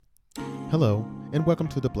Hello, and welcome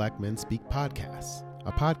to the Black Men Speak podcast,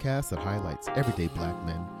 a podcast that highlights everyday black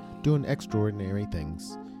men doing extraordinary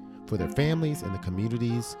things for their families and the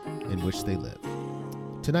communities in which they live.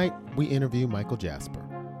 Tonight, we interview Michael Jasper.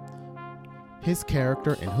 His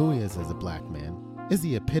character and who he is as a black man is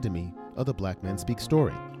the epitome of the Black Men Speak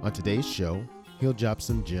story. On today's show, he'll drop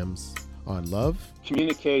some gems on love.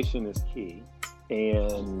 Communication is key,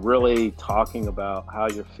 and really talking about how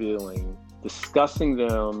you're feeling, discussing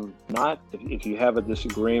them, not if you have a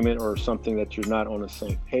disagreement or something that you're not on the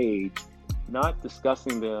same page, not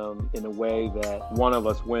discussing them in a way that one of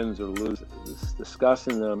us wins or loses.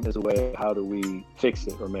 Discussing them as a way of how do we fix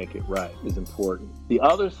it or make it right is important. The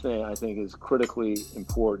other thing I think is critically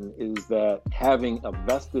important is that having a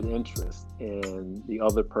vested interest in the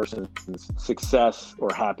other person's success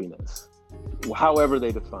or happiness, however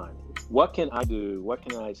they define it. What can I do? What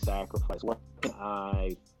can I sacrifice? What can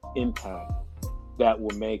I impact that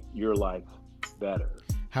will make your life better?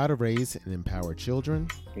 How to raise and empower children.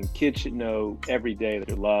 And kids should know every day that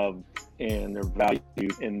they're loved and they're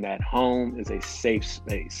valued, and that home is a safe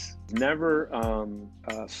space. Never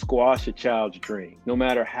squash a child's dream, no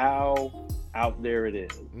matter how out there it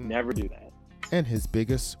is. Never do that. And his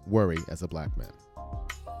biggest worry as a black man.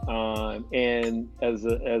 And as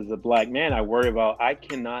a black man, I worry about I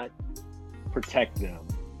cannot protect them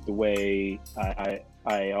the way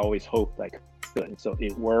I always hoped I could. And so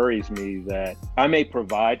it worries me that I may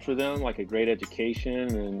provide for them like a great education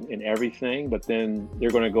and everything, but then they're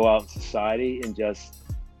going to go out in society and just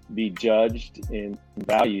be judged and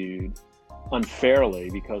valued unfairly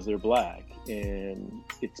because they're black. And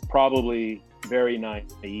it's probably very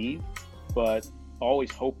naive, but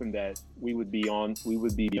always hoping that we would be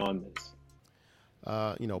beyond this.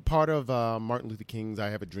 Part of Martin Luther King's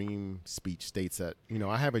I Have a Dream speech states that,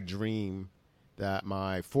 I have a dream that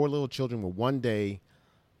my 4 little children will one day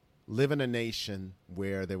live in a nation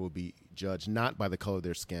where they will be judged not by the color of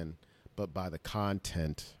their skin, but by the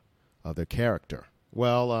content of their character.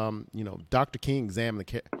 Well, Dr. King examined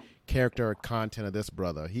the character or content of this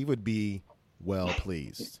brother. He would be well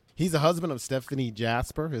pleased. He's the husband of Stephanie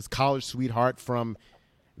Jasper, his college sweetheart from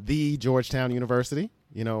the Georgetown University.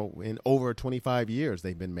 In over 25 years,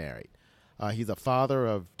 they've been married. He's a father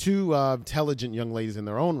of 2 intelligent young ladies in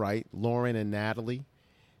their own right, Lauren and Natalie,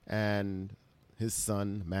 and his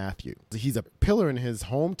son, Matthew. He's a pillar in his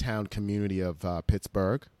hometown community of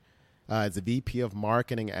Pittsburgh as a VP of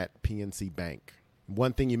marketing at PNC Bank.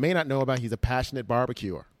 One thing you may not know about, he's a passionate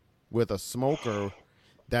barbecuer with a smoker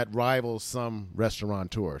that rivals some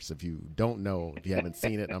restaurateurs. If you don't know, if you haven't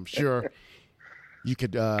seen it, I'm sure you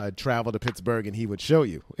could travel to Pittsburgh and he would show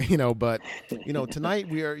you, but, tonight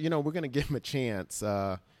we're going to give him a chance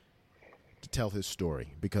to tell his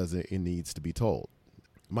story because it needs to be told.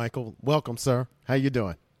 Michael, welcome, sir. How you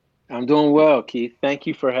doing? I'm doing well, Keith. Thank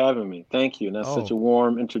you for having me. Thank you. And that's such a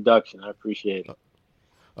warm introduction. I appreciate it.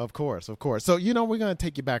 Of course. So, we're going to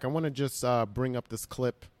take you back. I want to just bring up this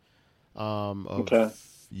clip of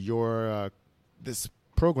your this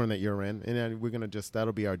program that you're in, and then we're going to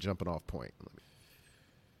that'll be our jumping off point.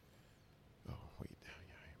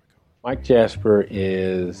 Mike Jasper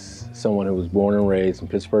is someone who was born and raised in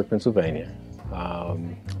Pittsburgh, Pennsylvania.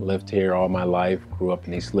 Lived here all my life, grew up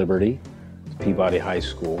in East Liberty, Peabody High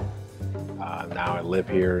School. Now I live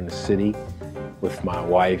here in the city with my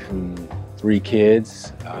wife and 3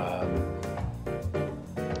 kids.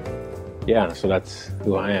 So that's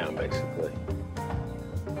who I am, basically.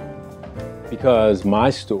 Because my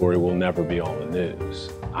story will never be on the news.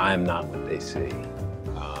 I am not what they see.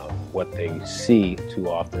 What they see too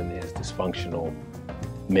often is dysfunctional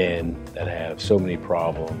men that have so many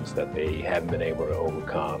problems that they haven't been able to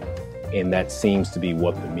overcome. And that seems to be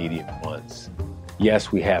what the media wants.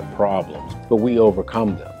 Yes, we have problems, but we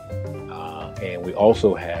overcome them. And we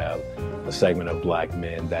also have a segment of black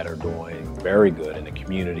men that are doing very good in the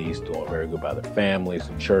communities, doing very good by their families,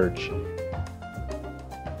 the church.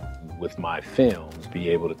 With my films, be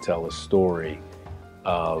able to tell a story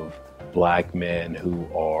of black men who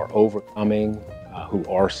are overcoming, who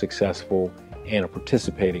are successful, and are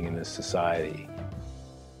participating in this society.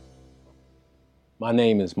 My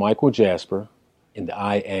name is Michael Jasper, and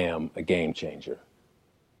I am a game changer.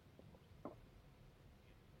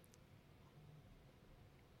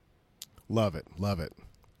 Love it.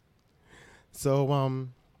 So,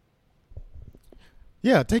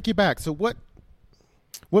 take you back. So what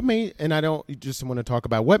made, and I don't just want to talk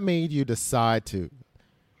about, what made you decide to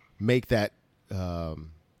make that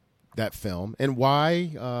film, and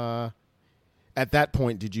why at that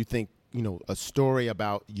point did you think a story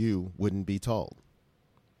about you wouldn't be told?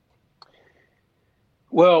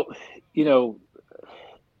 Well,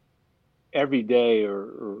 every day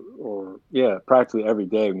or yeah, practically every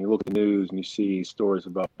day when you look at the news and you see stories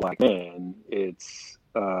about black men, it's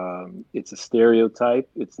a stereotype,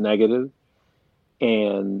 it's negative,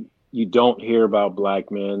 and you don't hear about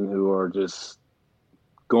black men who are just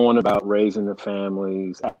going about raising their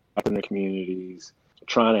families, acting in their communities,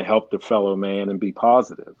 trying to help their fellow man and be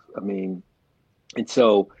positive. I mean, and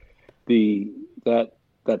so the that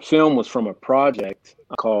film was from a project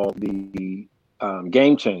called the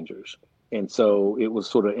Game Changers, and so it was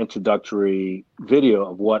sort of introductory video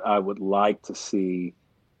of what I would like to see,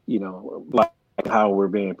 like how we're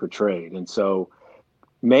being portrayed, and so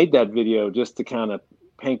made that video just to kind of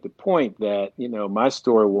paint the point that my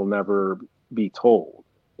story will never be told,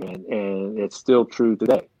 and it's still true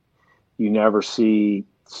today. You never see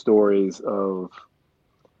stories of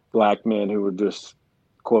black men who were just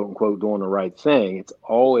quote unquote doing the right thing. It's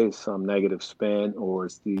always some negative spin, or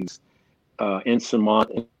it's these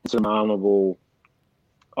insurmountable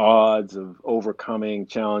odds of overcoming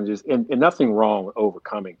challenges, and nothing wrong with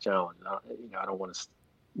overcoming challenges. I don't want to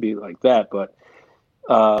be like that, but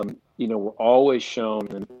we're always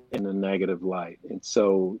shown in a negative light. And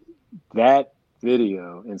so that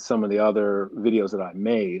video and some of the other videos that I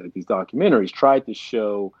made, like these documentaries, tried to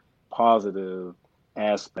show positive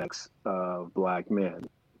aspects of black men.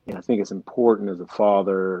 And I think it's important as a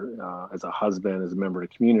father, as a husband, as a member of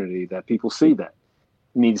the community, that people see that.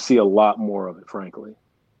 You need to see a lot more of it, frankly.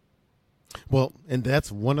 Well, and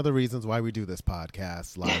that's one of the reasons why we do this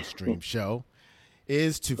podcast, live stream show,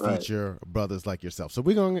 is to feature brothers like yourself. So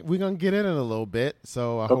we're gonna get in it a little bit.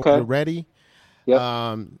 So I hope you're ready. Yep.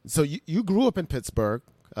 So you grew up in Pittsburgh,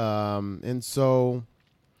 and so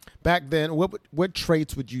back then, what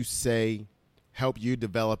traits would you say helped you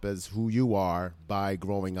develop as who you are by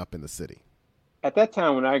growing up in the city? At that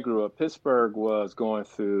time when I grew up, Pittsburgh was going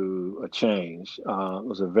through a change. It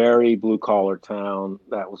was a very blue-collar town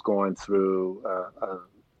that was going through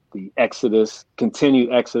the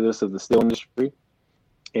continued exodus of the steel industry.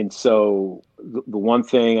 And so the one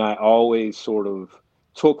thing I always sort of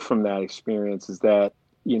took from that experience is that,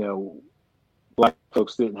 black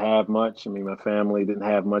folks didn't have much. I mean, my family didn't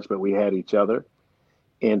have much, but we had each other.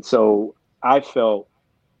 And so I felt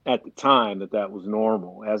at the time that was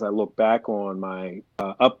normal. As I look back on my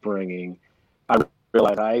upbringing, I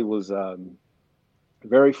realized I was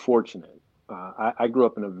very fortunate. I grew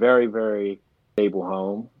up in a very, very stable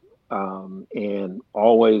home, and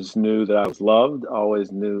always knew that I was loved,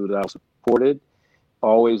 always knew that I was supported,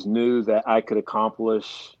 always knew that I could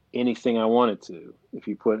accomplish anything I wanted to. If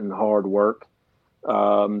you put in hard work,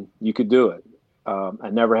 you could do it. I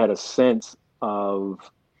never had a sense of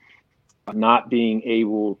not being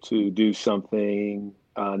able to do something,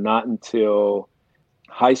 not until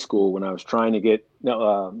high school when I was trying to get,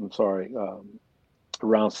 around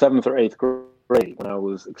 7th or 8th grade when I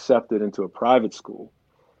was accepted into a private school,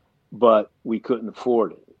 but we couldn't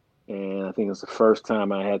afford it. And I think it was the first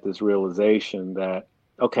time I had this realization that,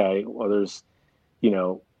 okay, well, there's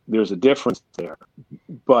a difference there,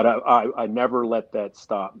 but I never let that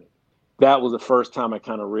stop me. That was the first time I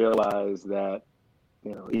kind of realized that,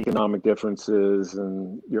 economic differences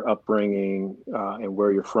and your upbringing and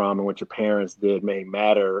where you're from and what your parents did may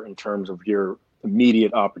matter in terms of your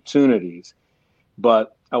immediate opportunities.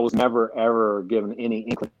 But I was never, ever given any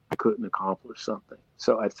inkling I couldn't accomplish something.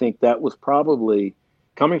 So I think that was probably,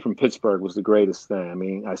 coming from Pittsburgh was the greatest thing. I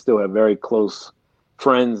mean, I still have very close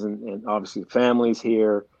friends and obviously families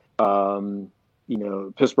here.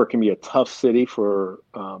 Pittsburgh can be a tough city for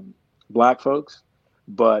black folks,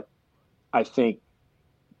 but I think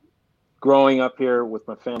growing up here with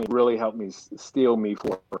my family really helped me steel me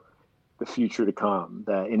for the future to come,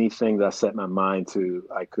 that anything that I set my mind to,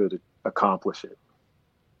 I could accomplish it.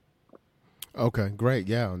 Okay, great.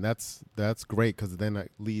 Yeah, and that's great, because then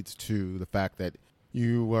it leads to the fact that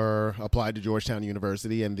you were applied to Georgetown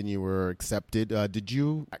University and then you were accepted.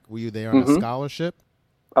 Were you there on a scholarship?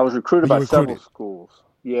 I was recruited by several schools.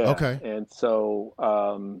 Yeah. Okay. And so,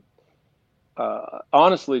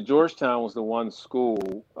 honestly, Georgetown was the one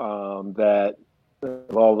school that,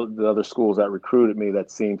 of all the other schools that recruited me,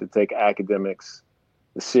 that seemed to take academics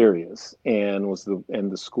serious, and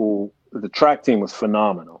the track team was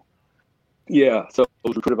phenomenal. Yeah, so I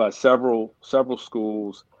was recruited by several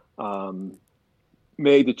schools.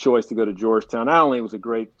 Made the choice to go to Georgetown. Not only was it a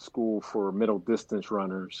great school for middle distance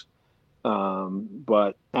runners,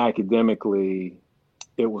 but academically,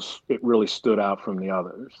 it really stood out from the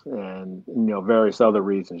others, and various other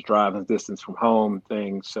reasons, driving distance from home,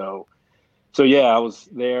 things. So yeah, I was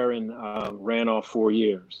there and ran off 4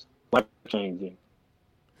 years, life changing.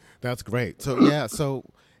 That's great. So yeah, so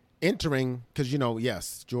entering, because,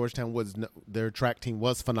 yes, Georgetown their track team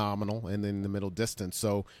was phenomenal and in the middle distance.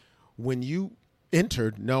 So when you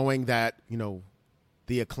entered knowing that,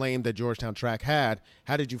 the acclaim that Georgetown track had,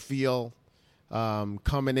 how did you feel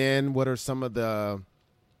coming in? What are some of the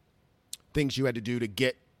things you had to do to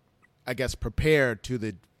get, I guess, prepared to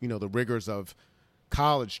the, the rigors of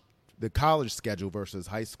the college schedule versus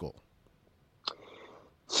high school?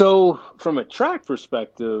 So from a track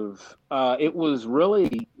perspective, it was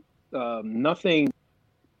really nothing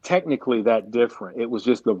technically that different. It was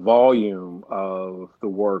just the volume of the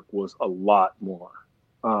work was a lot more.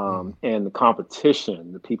 And the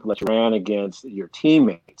competition, the people that you ran against, your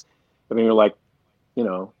teammates. I mean, you're like,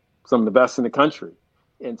 some of the best in the country.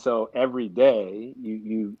 And so every day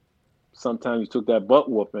you sometimes you took that butt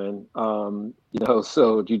whooping,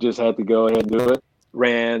 so you just had to go ahead and do it.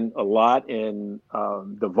 Ran a lot, and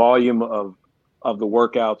the volume of the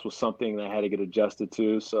workouts was something that I had to get adjusted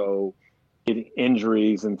to. So getting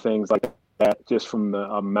injuries and things like that just from the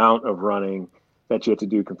amount of running that you had to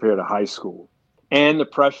do compared to high school. And the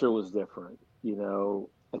pressure was different.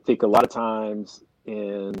 I think a lot of times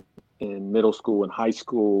in middle school and high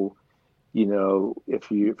school,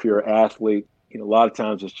 if you're an athlete, a lot of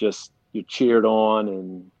times it's just you're cheered on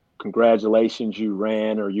and congratulations, you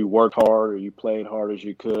ran or you worked hard or you played hard as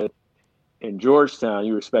you could. In Georgetown,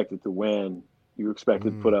 you were expected to win. You were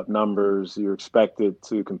expected to put up numbers. You were expected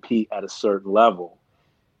to compete at a certain level.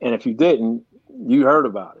 And if you didn't, you heard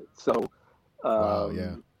about it. So, Wow,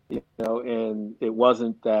 yeah. And it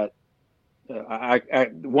wasn't that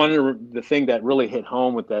one of the thing that really hit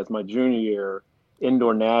home with that is my junior year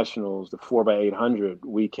indoor nationals, the 4x800,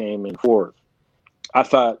 we came in fourth. I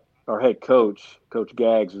thought our head coach, Coach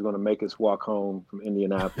Gaggs, was going to make us walk home from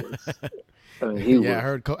Indianapolis. I mean, I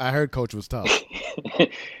heard Coach was tough.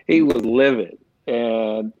 He was livid,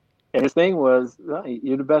 and his thing was,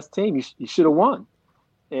 "You're the best team. You should have won."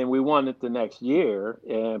 And we won it the next year,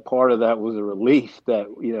 and part of that was a relief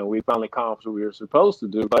that we finally accomplished what we were supposed to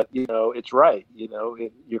do. But it's right.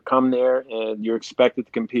 You come there and you're expected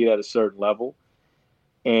to compete at a certain level,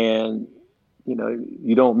 and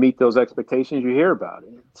you don't meet those expectations, you hear about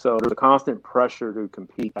it. So there's a constant pressure to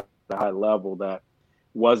compete at a high level that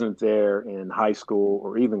wasn't there in high school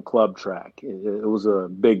or even club track. It was a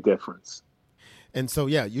big difference. And so,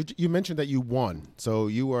 yeah, you mentioned that you won. So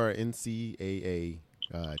you were NCAA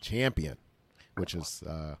champion, which is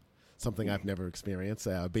something I've never experienced,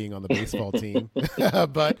 being on the baseball team.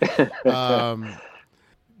 But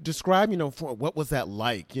describe, what was that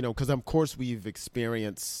like? Because of course we've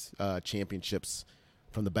experienced championships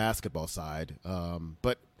from the basketball side,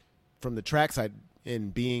 but from the track side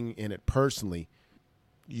and being in it personally,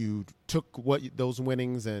 you took those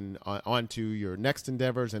winnings and onto your next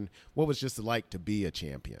endeavors. And what was just like to be a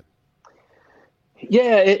champion?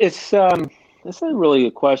 Yeah, it's not really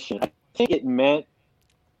a question. I think it meant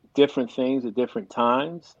different things at different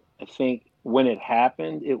times. I think when it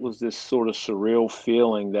happened, it was this sort of surreal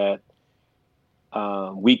feeling that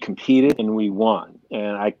we competed and we won.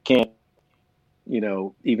 And I can't,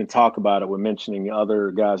 even talk about it. We're mentioning the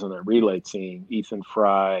other guys on that relay team, Ethan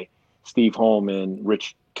Fry, Steve Holman,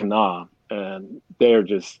 Rich Kana, and they're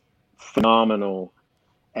just phenomenal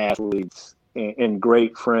athletes and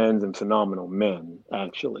great friends and phenomenal men,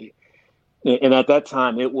 actually. And at that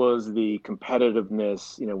time, it was the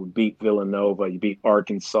competitiveness. We beat Villanova, you beat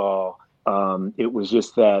Arkansas. It was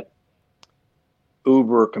just that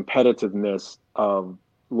uber competitiveness of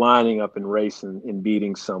lining up and racing and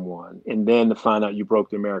beating someone. And then to find out you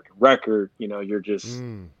broke the American record, you're just,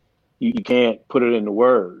 you can't put it into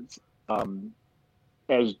words.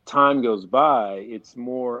 As time goes by, it's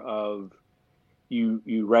more of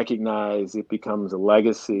you recognize it becomes a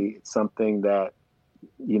legacy. It's something that,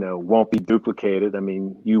 won't be duplicated. I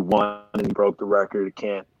mean, you won and you broke the record. It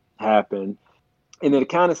can't happen. And then it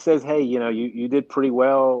kind of says, hey, you did pretty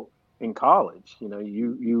well in college.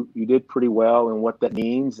 You did pretty well in what that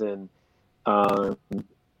means. And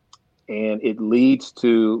it leads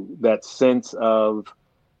to that sense of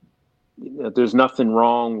there's nothing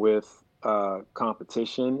wrong with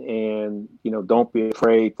competition, and don't be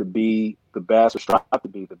afraid to be the best or strive to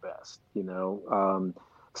be the best.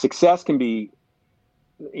 Success can be,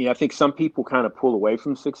 I think some people kind of pull away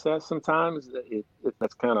from success sometimes.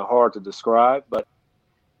 That's kind of hard to describe, but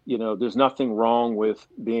there's nothing wrong with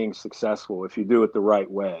being successful if you do it the right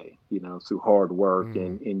way, through hard work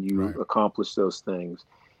and you accomplish those things.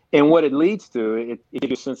 And what it leads to, it gives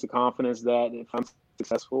you a sense of confidence that if I'm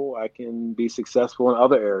successful, I can be successful in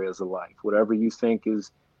other areas of life. Whatever you think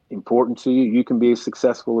is important to you, you can be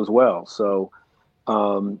successful as well. So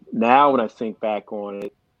now when I think back on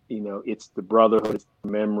it, it's the brotherhood, it's the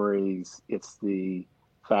memories, it's the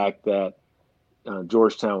fact that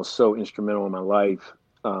Georgetown was so instrumental in my life,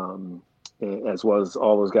 as well as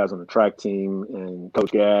all those guys on the track team and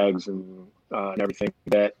Coach Gags and everything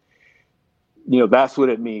that, that's what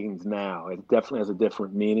it means now. It definitely has a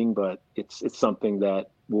different meaning, but it's something that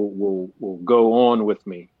will go on with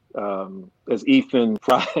me. As Ethan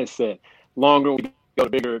Fry said, longer we go, the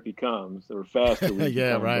bigger it becomes, or faster we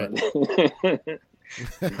yeah, become. Right.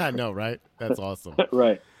 I know, right? That's awesome.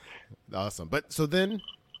 Right. Awesome. But so then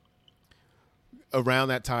around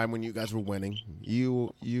that time when you guys were winning,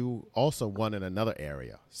 you also won in another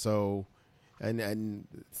area. So and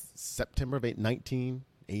September of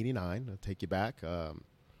 1989, I'll take you back. There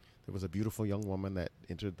was a beautiful young woman that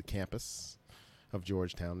entered the campus of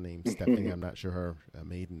Georgetown named Stephanie. I'm not sure her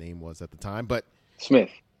maiden name was at the time, but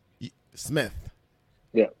Smith.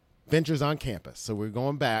 Yeah. Ventures on campus. So we're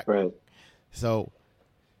going back. Right. So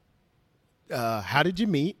how did you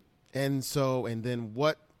meet? And then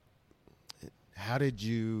how did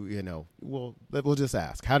you, we'll just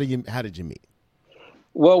ask, how did you meet?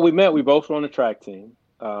 Well, we met, we both were on the track team.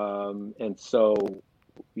 And so,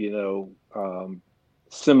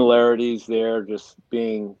 similarities there, just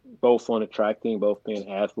being both on the track team, both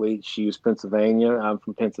being athletes. She was Pennsylvania. I'm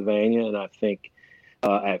from Pennsylvania. And I think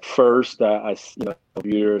at first I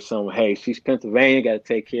viewed her as someone, hey, she's Pennsylvania, got to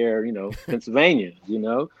take care of, Pennsylvania,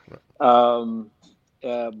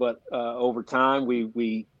 But over time,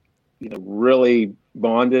 we really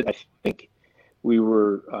bonded. I think we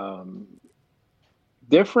were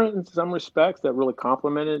different in some respects that really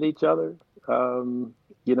complemented each other.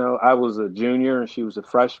 I was a junior and she was a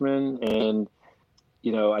freshman, and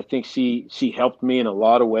I think she helped me in a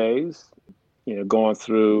lot of ways. Going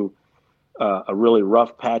through a really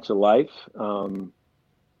rough patch of life, and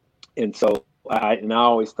so I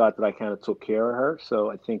always thought that I kind of took care of her. So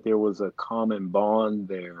I think there was a common bond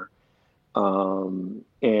there.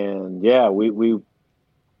 And yeah, we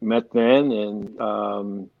met then,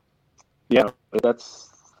 and that's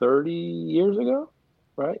 30 years ago,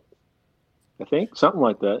 right? I think something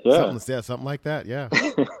like that. Yeah. Something like that. Yeah.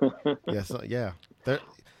 Yeah.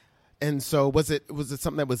 And so was it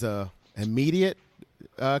something that was a immediate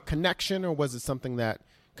connection, or was it something that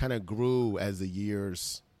kind of grew as the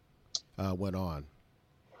years went on?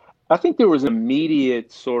 I think there was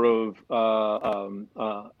immediate sort of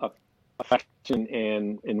affection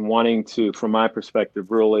and wanting to, from my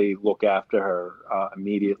perspective, really look after her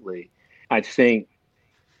immediately. I think,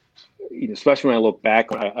 especially when I look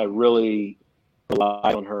back, I really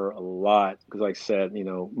relied on her a lot because, like I said,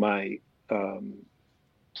 my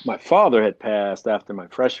father had passed after my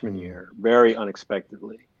freshman year, very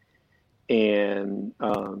unexpectedly, and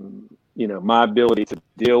my ability to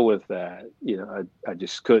deal with that, I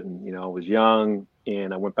just couldn't. I was young,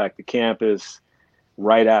 and I went back to campus.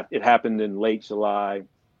 Right after it happened in late July,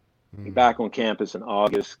 back on campus in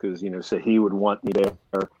August, because so he would want me there,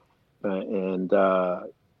 and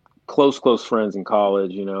close friends in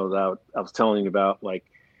college. That I was telling you about, like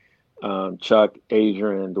Chuck,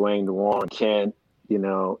 Adrian, Dwayne, DeWan, Kent,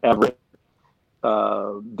 Everett,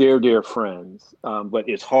 dear friends. But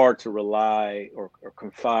it's hard to rely or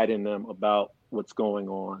confide in them about what's going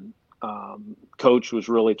on. Coach was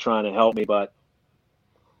really trying to help me, but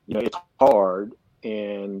it's hard.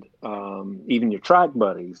 And even your track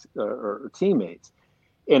buddies or teammates.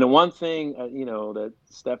 And the one thing, that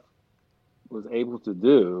Steph was able to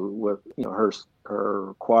do with,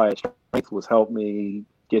 her quiet strength was help me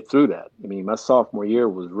get through that. I mean, my sophomore year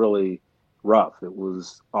was really rough. It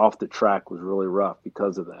was off the track was really rough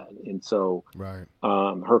because of that. And so right.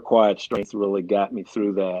 Her quiet strength really got me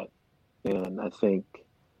through that. And I think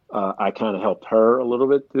I kind of helped her a little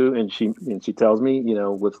bit too. And she tells me,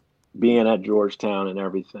 with being at Georgetown and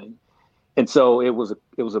everything. And so it was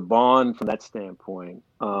a bond from that standpoint.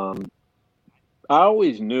 I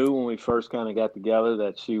always knew when we first kind of got together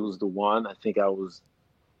that she was the one. I think I was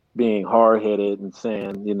being hard-headed and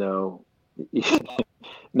saying,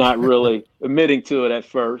 not really admitting to it at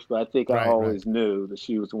first, but I think I always knew that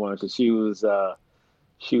she was the one, because she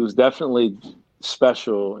was definitely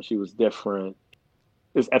special and she was different.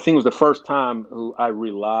 I think it was the first time who I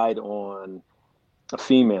relied on a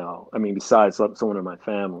female, besides someone in my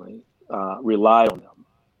family, rely on them,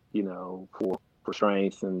 for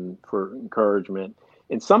strength and for encouragement.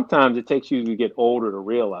 And sometimes it takes you to get older to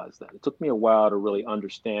realize that. It took me a while to really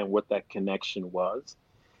understand what that connection was.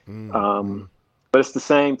 But it's the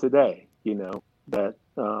same today, that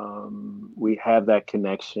we have that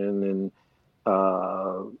connection,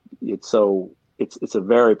 and it's a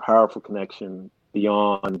very powerful connection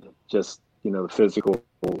beyond just the physical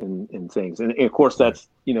and things. And of course that's,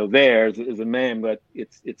 there as a man, but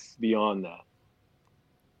it's beyond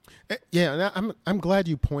that. Yeah, and I'm glad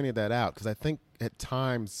you pointed that out, because I think at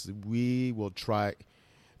times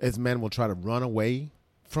as men will try to run away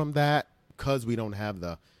from that because we don't have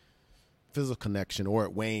the physical connection, or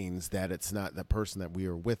it wanes, that it's not the person that we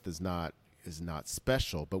are with is not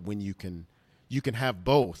special. But when you can have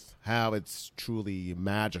both, how it's truly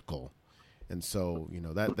magical. And so,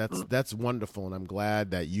 that's wonderful, and I'm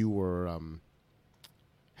glad that you were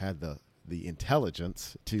had the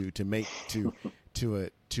intelligence to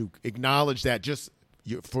acknowledge that just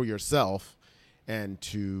for yourself, and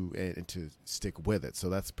to stick with it. So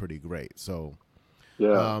that's pretty great. So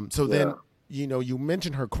then you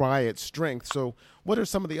mentioned her quiet strength. So what are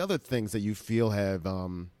some of the other things that you feel have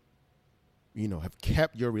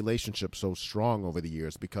kept your relationship so strong over the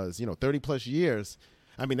years? Because 30 plus years,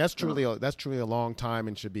 I mean, that's truly a long time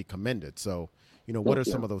and should be commended. So, what are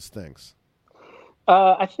some of those things?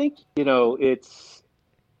 I think, it's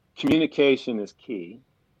communication is key.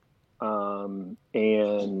 And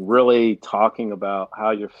really talking about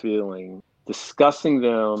how you're feeling, discussing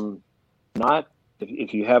them, not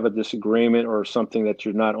if you have a disagreement or something that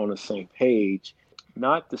you're not on the same page,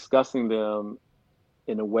 not discussing them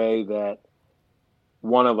in a way that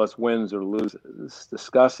one of us wins or loses.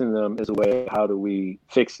 Discussing them as a way, how do we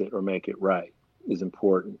fix it or make it right, is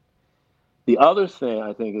important. The other thing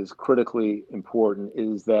I think is critically important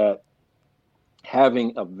is that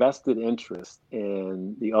having a vested interest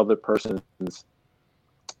in the other person's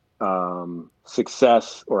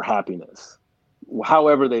success or happiness,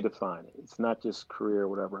 however they define it. It's not just career or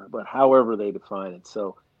whatever, but however they define it.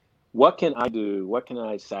 So what can I do? What can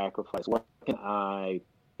I sacrifice? What can I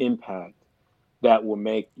impact that will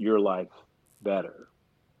make your life better?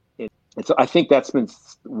 And so I think that's been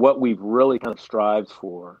what we've really kind of strived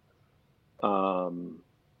for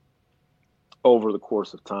over the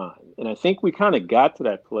course of time. And I think we kind of got to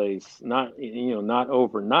that place, not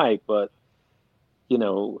overnight, but,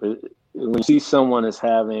 when you see someone is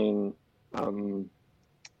having a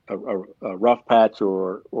rough patch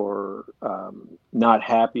or not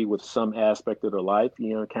happy with some aspect of their life,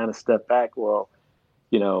 kind of step back. Well,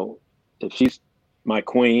 if she's my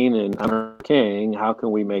queen and I'm her king, how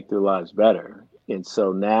can we make their lives better? And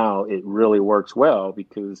so now it really works well,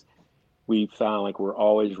 because we found like we're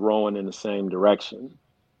always rowing in the same direction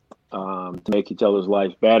to make each other's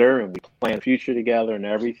lives better, and we plan a future together and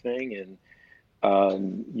everything. And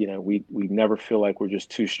we never feel like we're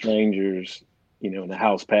just two strangers, in the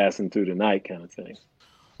house passing through the night kind of thing.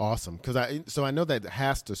 Awesome, because I know that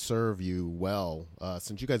has to serve you well,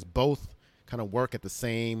 since you guys both kind of work at the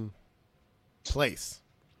same place.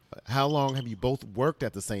 How long have you both worked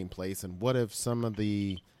at the same place, and what have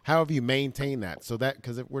how have you maintained that? So that,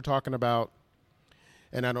 because we're talking about,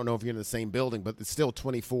 and I don't know if you're in the same building, but it's still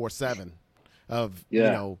 24/7 of,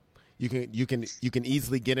 you can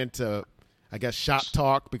easily get into, I guess, shop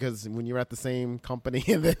talk, because when you're at the same company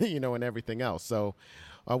and then, and everything else. So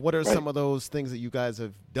what are some of those things that you guys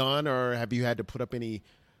have done, or have you had to put up any,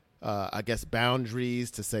 I guess, boundaries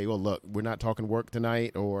to say, well, look, we're not talking work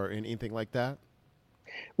tonight, or anything like that?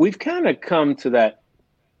 We've kind of come to that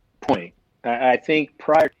point. I think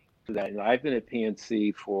prior to that, I've been at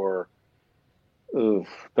PNC for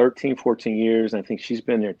 13, 14 years. And I think she's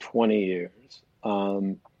been there 20 years.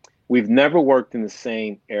 We've never worked in the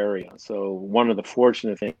same area. So one of the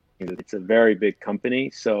fortunate things is it's a very big company.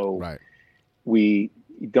 So we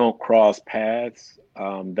don't cross paths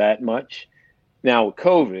that much. Now with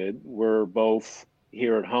COVID, we're both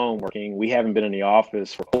here at home working. We haven't been in the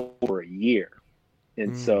office for over a year.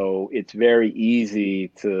 And so it's very easy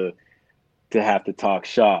to have to talk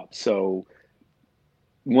shop. So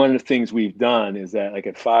one of the things we've done is that, like,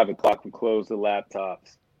 at 5:00, we close the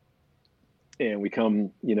laptops and we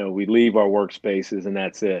come, we leave our workspaces, and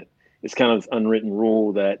that's it. It's kind of this unwritten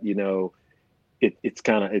rule that,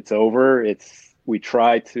 it's over. We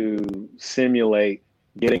try to simulate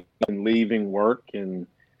getting and leaving work and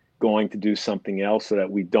going to do something else so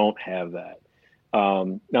that we don't have that.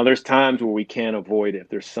 Now there's times where we can't avoid it if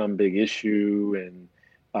there's some big issue. And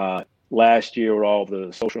last year, with all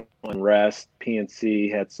the social unrest,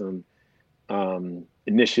 PNC had some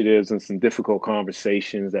initiatives and some difficult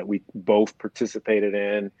conversations that we both participated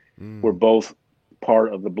in. We're both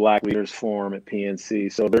part of the Black Leaders Forum at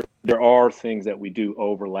PNC. So there are things that we do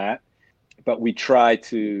overlap, but we try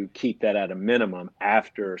to keep that at a minimum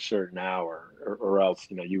after a certain hour, or else,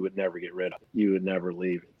 you would never get rid of it. You would never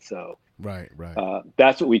leave it. So right.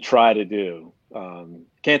 That's what we try to do.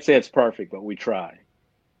 Can't say it's perfect, but we try.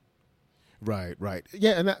 Right.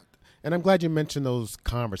 Yeah, And I'm glad you mentioned those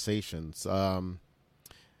conversations.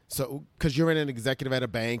 So, because you're in an executive at a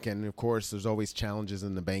bank, and of course, there's always challenges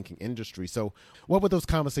in the banking industry. So, what were those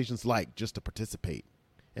conversations like just to participate?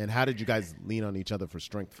 And how did you guys lean on each other for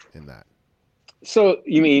strength in that? So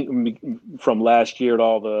you mean from last year to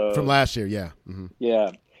all From the, last year, yeah. Mm-hmm.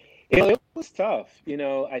 yeah. It was tough.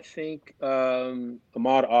 I think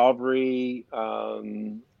Ahmaud Arbery,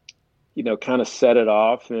 kind of set it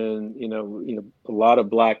off, and a lot of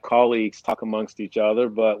black colleagues talk amongst each other.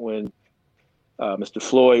 But when Mr.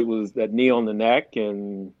 Floyd was that knee on the neck,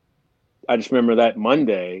 and I just remember that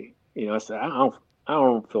Monday, I said, I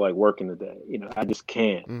don't feel like working today. I just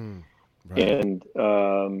can't. Right. And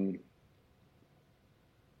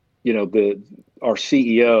our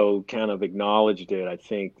CEO kind of acknowledged it. I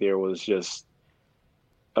think there was just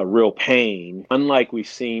a real pain, unlike we've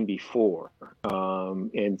seen before.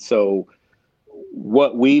 And so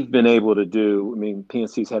what we've been able to do, I mean,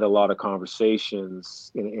 PNC's had a lot of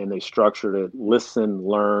conversations, and they structured it: listen,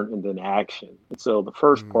 learn, and then action. And so the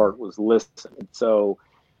first part was listen. And so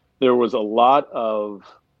there was a lot of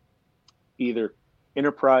either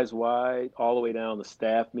enterprise-wide, all the way down the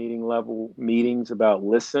staff meeting level meetings about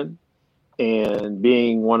listen. And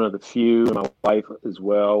being one of the few, and my wife as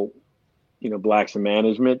well, blacks in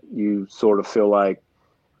management, you sort of feel like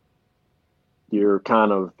you're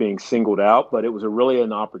kind of being singled out, but it was really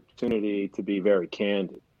an opportunity to be very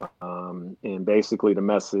candid. And basically the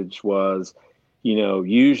message was,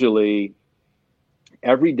 usually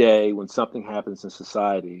every day when something happens in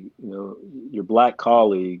society, your black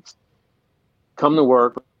colleagues come to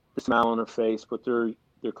work, with a smile on their face, put their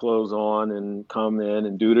clothes on, and come in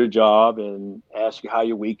and do their job and ask you how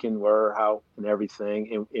your weekend were, how and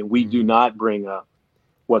everything. And we do not bring up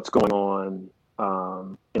what's going on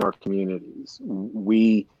in our communities.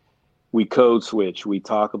 We code switch. We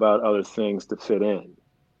talk about other things to fit in.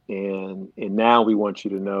 And now we want you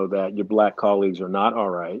to know that your black colleagues are not all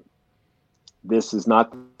right. This is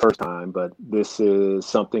not the first time, but this is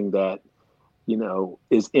something that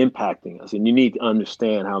is impacting us. And you need to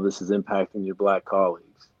understand how this is impacting your black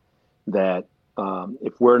colleagues. That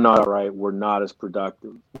if we're not all right, we're not as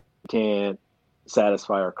productive. We can't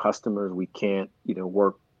satisfy our customers. We can't,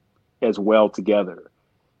 work as well together.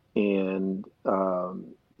 And,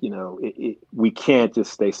 we can't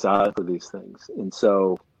just stay silent for these things. And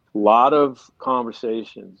so a lot of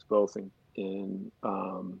conversations, both in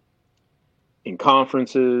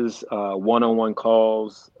conferences, one-on-one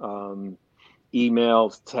calls,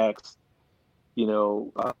 emails, texts,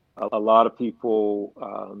 a lot of people,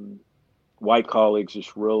 white colleagues,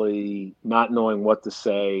 just really not knowing what to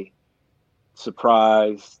say,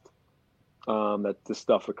 surprised that this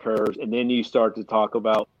stuff occurs. And then you start to talk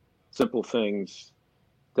about simple things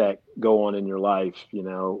that go on in your life,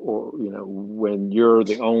 or, when you're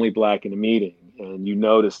the only black in a meeting and you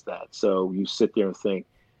notice that. So you sit there and think,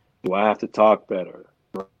 do I have to talk better?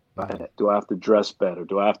 Do I have to dress better?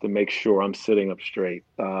 Do I have to make sure I'm sitting up straight?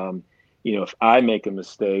 If I make a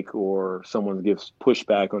mistake or someone gives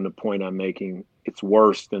pushback on the point I'm making, it's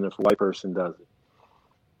worse than if a white person does it.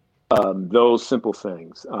 Those simple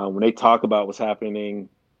things. When they talk about what's happening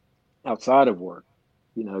outside of work,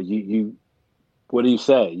 you what do you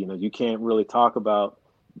say? You can't really talk about,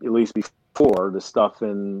 at least before, the stuff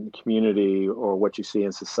in the community or what you see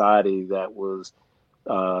in society that was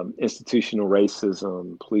institutional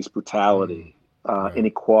racism, police brutality,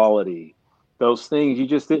 inequality. Those things you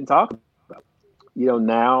just didn't talk about.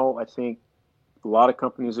 Now I think a lot of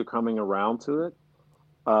companies are coming around to it.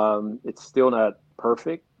 It's still not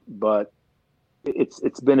perfect, but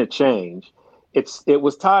it's been a change. It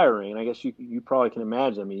was tiring. I guess you probably can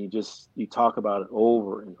imagine. I mean, you talk about it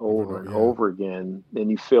over and over and over again, and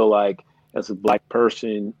you feel like as a black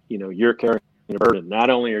person, you're carrying a burden. Not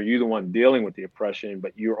only are you the one dealing with the oppression,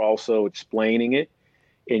 but you're also explaining it,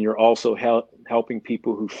 and you're also helping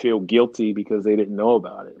people who feel guilty because they didn't know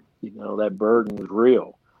about it. That burden is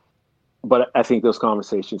real. But I think those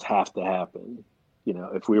conversations have to happen.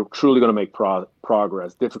 If we're truly going to make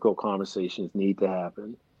progress, difficult conversations need to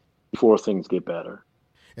happen before things get better.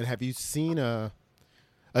 And have you seen a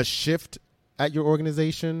shift at your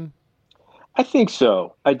organization? I think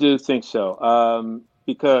so. I do think so.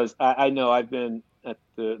 Because I know I've been at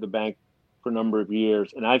the bank for a number of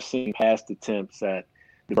years, and I've seen past attempts at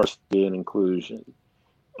diversity and inclusion.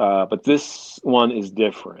 But this one is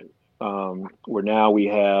different, where now we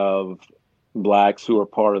have blacks who are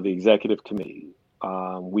part of the executive committee.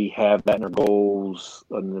 We have that in our goals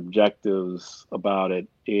and objectives about it,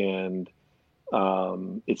 and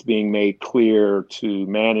it's being made clear to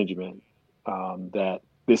management that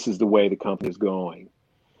this is the way the company is going.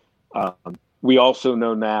 We also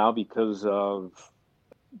know now, because of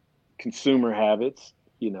consumer habits,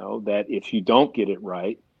 that if you don't get it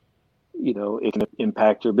right, it can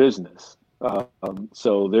impact your business.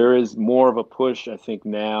 So there is more of a push, I think,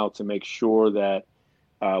 now to make sure that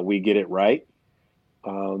we get it right,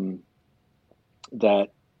 that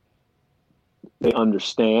they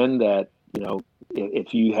understand that,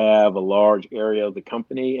 if you have a large area of the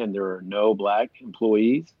company and there are no Black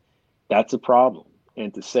employees, that's a problem.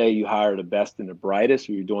 And to say you hire the best and the brightest,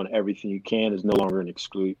 or you're doing everything you can, is no longer an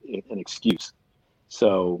excuse.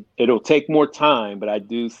 So it'll take more time, but I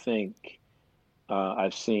do think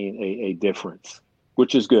I've seen a difference,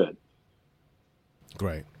 which is good.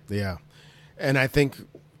 Great. Yeah. And I think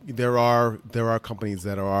there are companies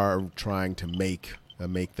that are trying to make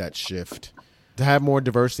that shift to have more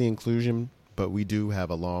diversity and inclusion, but we do have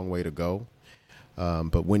a long way to go.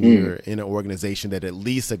 But when you're in an organization that at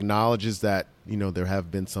least acknowledges that, there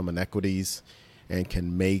have been some inequities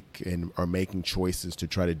and are making choices to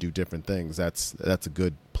try to do different things, that's a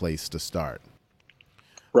good place to start.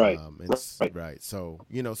 Right. Right. So,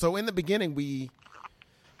 so in the beginning,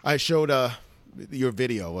 I showed your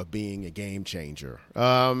video of being a game changer.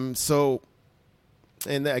 And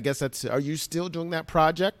I guess are you still doing that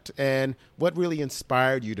project? And what really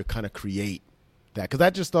inspired you to kind of create that? Because I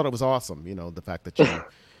just thought it was awesome. The fact that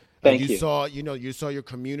you saw your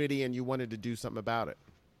community and you wanted to do something about it.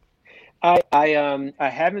 I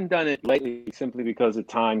haven't done it lately simply because of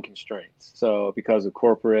time constraints. So because of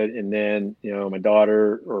corporate, and then my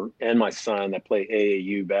daughter and my son that play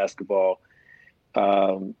AAU basketball.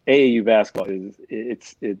 AAU basketball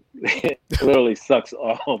it literally sucks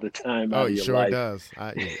all the time out of your life. Oh,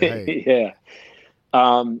 it sure does. Yeah.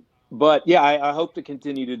 But yeah, I hope to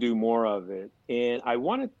continue to do more of it. And I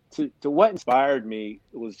wanted to what inspired me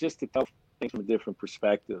was just to tell things from a different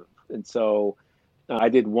perspective. And so I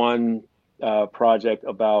did one project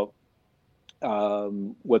about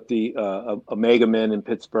what the Omega men in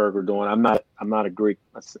Pittsburgh are doing. I'm not a Greek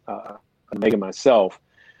Omega myself.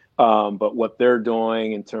 But what they're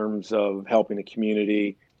doing in terms of helping the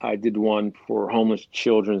community. I did one for Homeless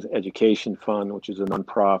Children's Education Fund, which is a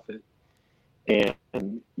nonprofit. And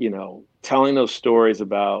telling those stories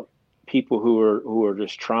about people who are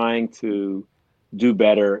just trying to do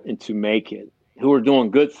better and to make it, who are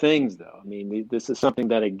doing good things, though. I mean, this is something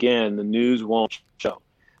that, again, the news won't show.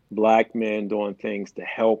 Black men doing things to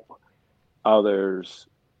help others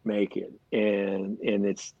make it. And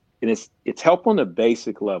it's help on the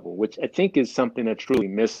basic level, which I think is something that's truly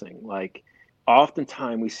missing. Like,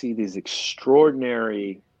 oftentimes we see these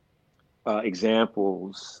extraordinary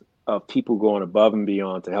examples of people going above and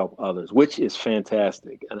beyond to help others, which is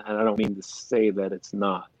fantastic. And I don't mean to say that it's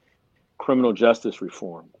not. Criminal justice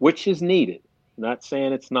reform, which is needed. I'm not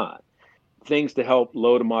saying it's not. Things to help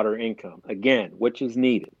low to moderate income, again, which is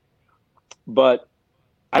needed. But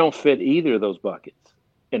I don't fit either of those buckets.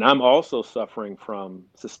 And I'm also suffering from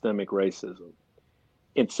systemic racism.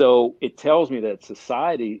 And so it tells me that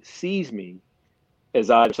society sees me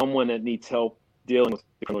as either someone that needs help dealing with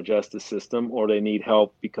the criminal justice system, or they need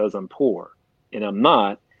help because I'm poor, and I'm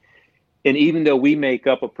not. And even though we make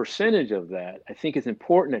up a percentage of that, I think it's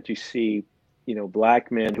important that you see,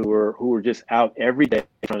 Black men who are just out every day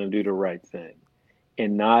trying to do the right thing,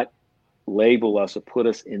 and not label us or put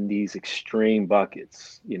us in these extreme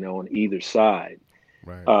buckets, on either side.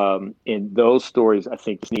 Right. And those stories, I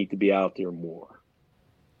think, just need to be out there more.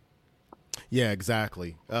 Yeah,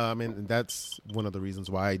 exactly. And that's one of the reasons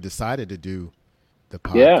why I decided to do the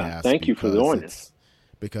podcast. Yeah, thank you for doing this.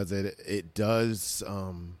 Because it does.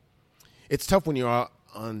 It's tough when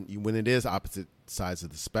when it is opposite sides of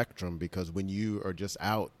the spectrum, because when you are just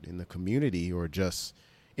out in the community or just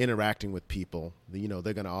interacting with people,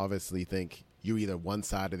 they're going to obviously think you're either one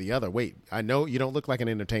side or the other. Wait, I know you don't look like an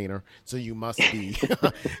entertainer, so you must be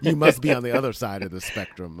you must be on the other side of the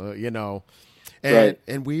spectrum, And right.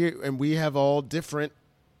 and we have all different.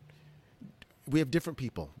 We have different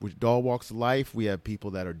people with all walks of life. We have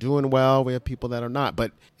people that are doing well. We have people that are not.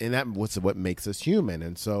 What's what makes us human.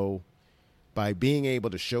 And so, by being able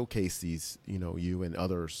to showcase these, you and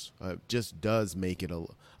others, just does make it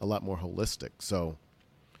a lot more holistic. So,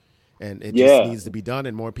 and it just needs to be done,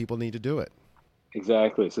 and more people need to do it.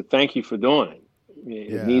 Exactly. So thank you for doing it.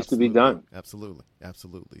 It needs to be done. Absolutely.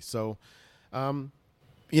 So, on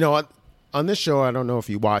this show, I don't know if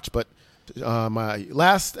you watch, but my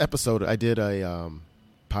last episode, I did a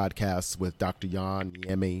podcast with Dr. Jan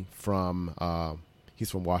Niemi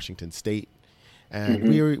he's from Washington State. And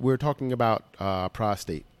we were talking about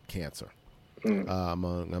prostate cancer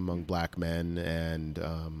among Black men. And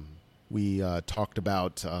we talked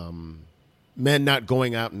about men not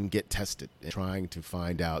going out and get tested and trying to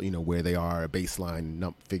find out, where they are,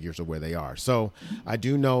 baseline figures of where they are. So I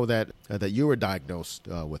do know that you were diagnosed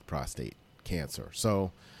with prostate cancer.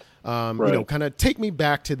 So, Right. kind of take me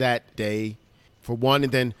back to that day for one,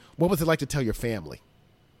 and then what was it like to tell your family?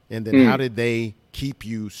 And then how did they keep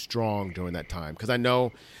you strong during that time? Because I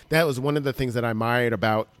know that was one of the things that I admired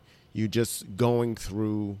about you, just going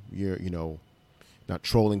through your, not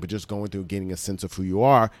trolling, but just going through getting a sense of who you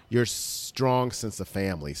are, your strong sense of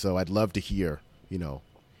family. So I'd love to hear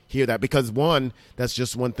that, because one, that's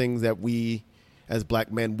just one thing that we as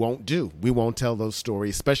black men won't do. We won't tell those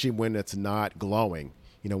stories, especially when it's not glowing.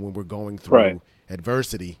 When we're going through Right.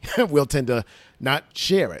 adversity, we'll tend to not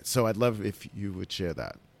share it. So I'd love if you would share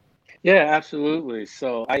that. Yeah, absolutely.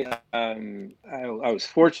 So I was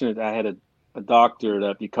fortunate. I had a doctor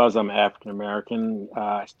that, because I'm African American,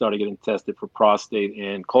 I started getting tested for prostate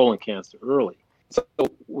and colon cancer early. So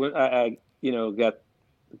when I got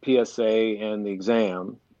the PSA and the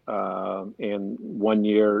exam, and 1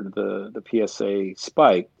 year the PSA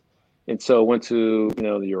spiked, and so went to the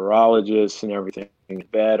urologist and everything,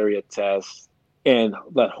 battery of tests. And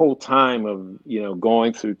that whole time of,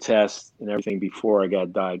 going through tests and everything before I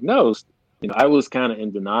got diagnosed, I was kind of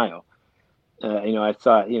in denial. I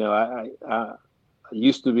thought, I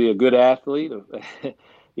used to be a good athlete.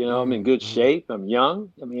 I'm in good Mm-hmm. shape. I'm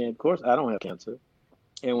young. I mean, of course, I don't have cancer.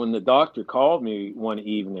 And when the doctor called me one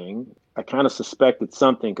evening, I kind of suspected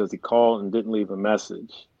something because he called and didn't leave a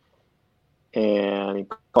message. And he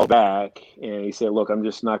called back and he said, "Look, I'm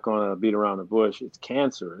just not going to beat around the bush. It's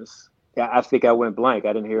cancerous." Yeah, I think I went blank.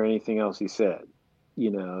 I didn't hear anything else he said,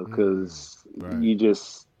 because Right. you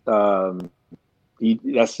just,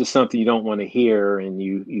 that's just something you don't want to hear. And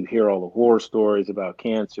you hear all the horror stories about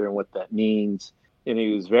cancer and what that means. And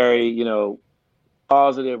he was very,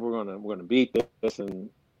 positive. We're gonna beat this. And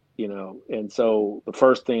so the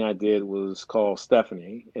first thing I did was call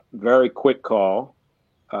Stephanie. Very quick call.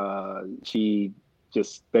 She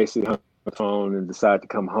just basically hung the phone and decided to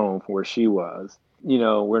come home from where she was.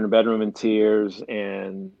 We're in the bedroom in tears,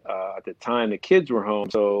 and at the time the kids were home,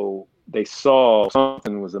 so they saw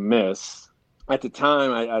something was amiss. At the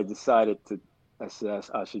time, I decided I said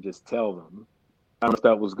I should just tell them. I don't know if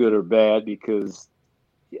that was good or bad, because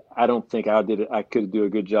I don't think I could do a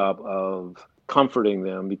good job of comforting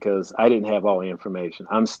them, because I didn't have all the information.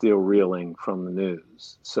 I'm still reeling from the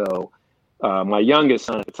news. So my youngest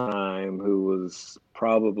son at the time, who was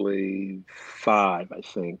probably 5, I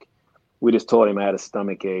think, we just told him I had a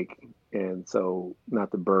stomach ache. And so,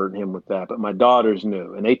 not to burden him with that, but my daughters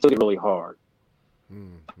knew, and they took it really hard,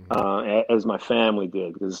 Mm-hmm. as my family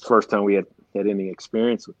did, because it's the first time we had any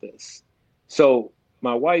experience with this. So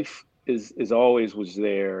my wife is always was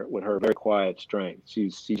there with her very quiet strength. She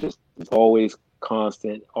just is always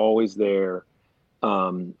constant, always there.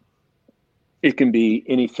 Um, it can be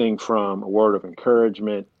anything from a word of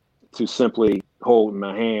encouragement to simply holding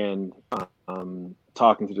my hand,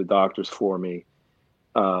 talking to the doctors for me.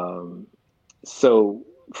 Um, so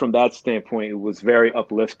from that standpoint, it was very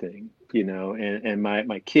uplifting, and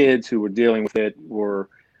my kids who were dealing with it were,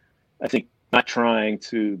 I think, not trying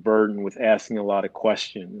to burden with asking a lot of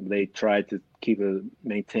questions. They tried to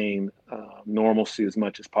maintain normalcy as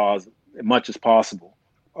much as possible.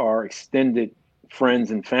 Our extended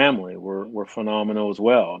friends and family were phenomenal as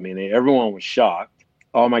well. I mean, everyone was shocked.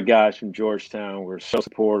 All my guys from Georgetown were so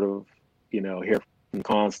supportive, here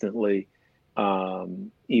constantly.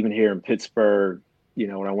 Even here in Pittsburgh,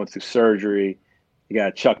 when I went through surgery, you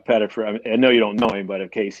got Chuck Pettiford. I know you don't know him, but in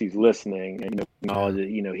case he's listening, and Yeah. acknowledge it,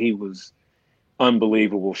 he was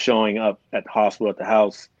unbelievable, showing up at the hospital, at the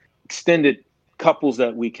house. Extended couples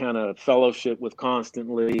that we kind of fellowship with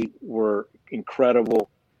constantly were incredible,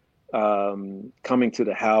 coming to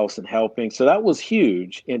the house and helping. So that was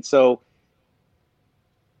huge. And so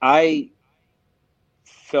I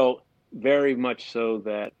felt very much so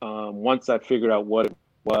that, once I figured out what it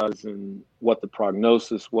was and what the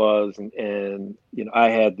prognosis was, and I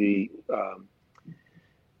had the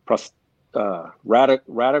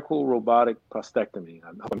radical robotic prostatectomy. I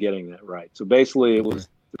hope I'm getting that right. So basically, it Okay. was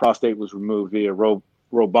the prostate was removed via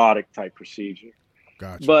robotic type procedure,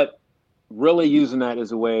 Gotcha. but really using that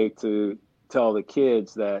as a way to tell the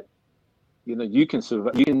kids that you can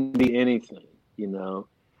survive, you can be anything.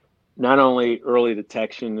 Not only early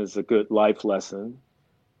detection is a good life lesson,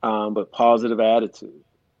 but positive attitude,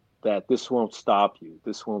 that this won't stop you.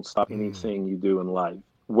 This won't stop Mm. anything you do in life.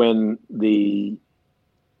 When the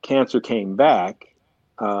cancer came back,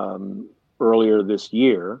 earlier this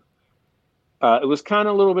year, it was kind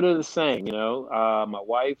of a little bit of the same. My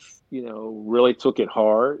wife, really took it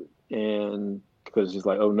hard and because it's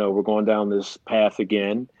like, oh no, we're going down this path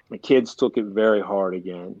again. My kids took it very hard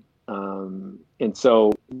again. And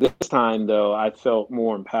so this time, though, I felt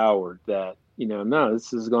more empowered that, no,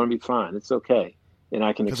 this is going to be fine. It's okay. And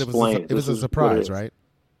I can explain it. It was a surprise, right?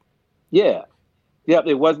 Yeah. Yeah.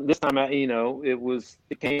 It wasn't this time.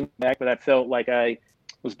 It came back, but I felt like I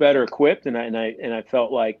was better equipped, and I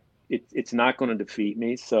felt like it's not going to defeat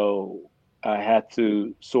me. So I had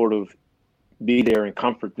to sort of be there and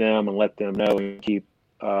comfort them and let them know and keep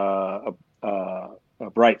a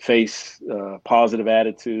bright face, positive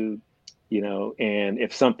attitude, and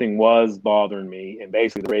if something was bothering me, and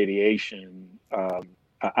basically the radiation,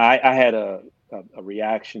 I had a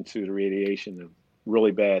reaction to the radiation of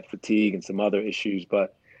really bad fatigue and some other issues,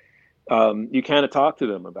 but you kind of talk to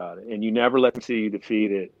them about it, and you never let them see you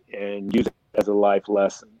defeat it, and use it as a life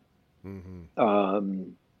lesson.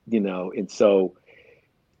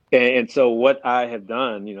 And so what I have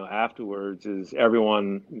done, afterwards is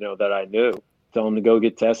everyone, that I knew, tell them to go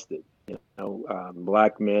get tested.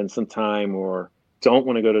 Black men sometime or don't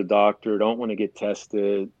want to go to the doctor, don't want to get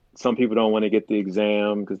tested. Some people don't want to get the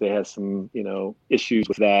exam because they have some, issues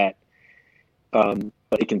with that. But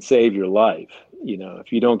it can save your life.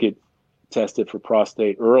 If you don't get tested for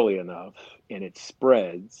prostate early enough and it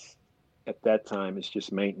spreads, at that time, it's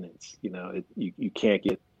just maintenance. You can't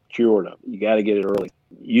get cured of it. You got to get it early.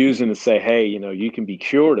 Using to say, hey, you can be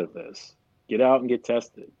cured of this. Get out and get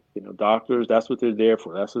tested. Doctors, that's what they're there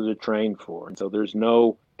for. That's what they're trained for. And so there's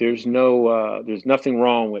nothing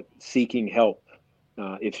wrong with seeking help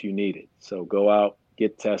if you need it. So go out,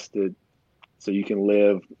 get tested, so you can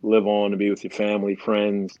live on and be with your family,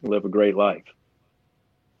 friends, live a great life.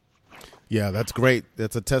 Yeah, that's great.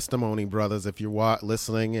 That's a testimony, brothers. If you're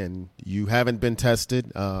listening and you haven't been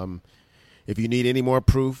tested, if you need any more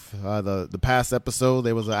proof, the past episode,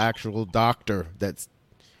 there was an actual doctor that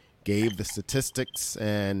gave the statistics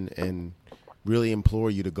and really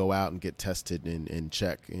implore you to go out and get tested and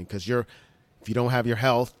check. Because if you don't have your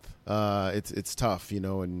health, it's tough,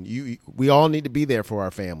 and we all need to be there for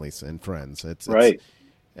our families and friends. It's right.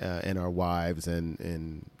 And our wives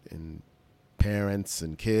and parents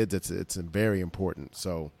and kids. It's very important.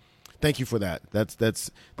 So thank you for that.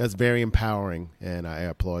 That's very empowering, and I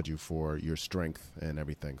applaud you for your strength and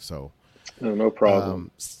everything. So no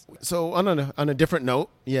problem. So on a different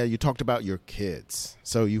note, yeah, you talked about your kids.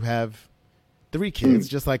 So you have 3 kids,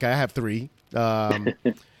 just like I have 3.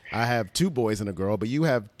 I have 2 boys and a girl, but you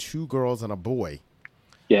have 2 girls and a boy.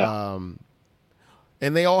 Yeah.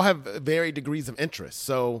 And they all have varied degrees of interest.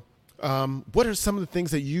 So what are some of the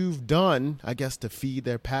things that you've done, I guess, to feed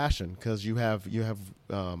their passion? Because you have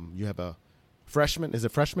a freshman. Is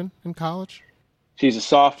it freshman in college? She's a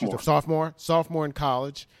sophomore. She's a sophomore in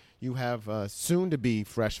college. You have a soon-to-be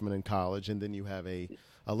freshman in college, and then you have a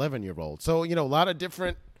 11-year-old. So a lot of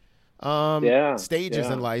different stages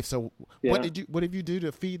in life. So what did you do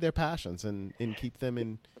to feed their passions and keep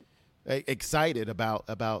them excited about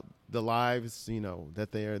the lives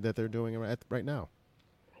that they're doing right now?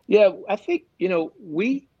 Yeah, I think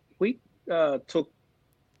we took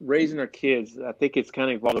raising our kids. I think it's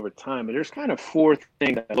kind of evolved over time, but there's kind of 4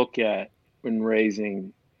 things I look at when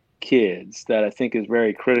raising kids that I think is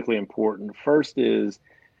very critically important. First is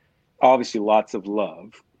obviously lots of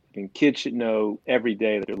love. And kids should know every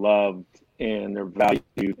day that they're loved and they're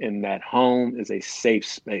valued, and that home is a safe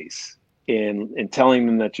space. And telling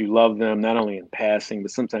them that you love them, not only in passing,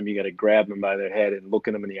 but sometimes you got to grab them by their head and look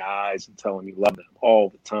at them in the eyes and tell them you love them all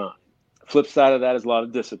the time. Flip side of that is a lot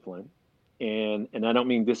of discipline. And I don't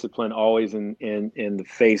mean discipline always in the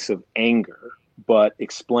face of anger, but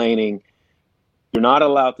explaining you're not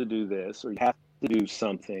allowed to do this, or you have to do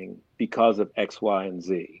something because of X, Y, and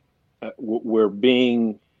Z. We're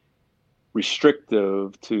being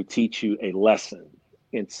restrictive to teach you a lesson.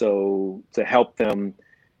 And so to help them,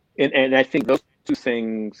 and I think those 2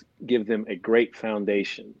 things give them a great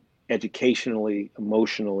foundation, educationally,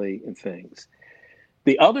 emotionally, and things.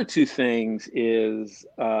 The other 2 things is,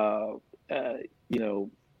 the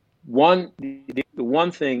one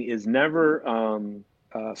thing is never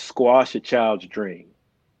squash a child's dream,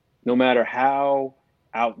 no matter how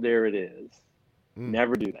out there it is.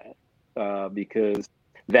 Never do that, because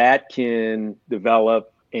that can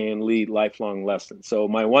develop and lead lifelong lessons. So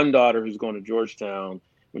my one daughter, who's going to Georgetown,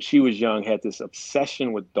 when she was young, had this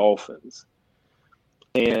obsession with dolphins,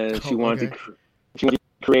 and she wanted to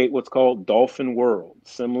create what's called Dolphin World,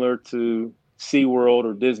 similar to SeaWorld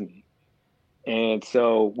or Disney. And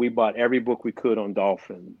so we bought every book we could on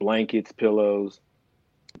dolphin, blankets, pillows,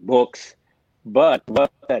 books. But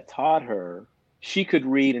what that taught her, she could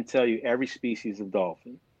read and tell you every species of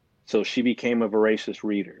dolphin. So she became a voracious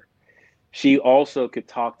reader. she also could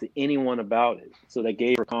talk to anyone about it. So that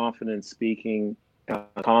gave her confidence speaking,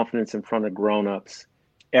 confidence in front of grown-ups.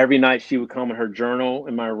 Every night she would come in her journal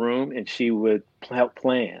in my room and she would help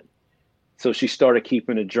plan. So she started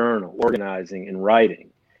keeping a journal, organizing and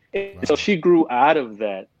writing. And so Wow. she grew out of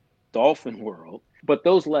that dolphin world, but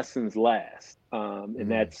those lessons last. Mm.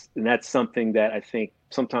 And that's something that I think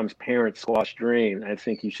sometimes parents squash dreams. I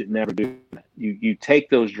think you should never do that. You take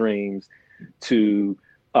those dreams to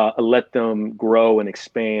let them grow and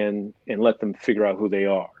expand and let them figure out who they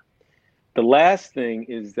are. The last thing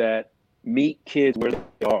is that meet kids where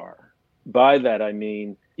they are. By that I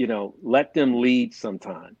mean, let them lead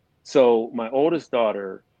sometime. So my oldest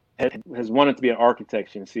daughter has wanted to be an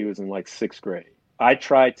architect since she was in like sixth grade. I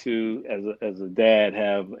try to, as a dad,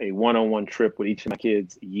 have a one-on-one trip with each of my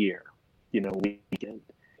kids a year, weekend.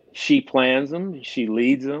 She plans them, she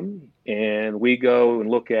leads them, and we go and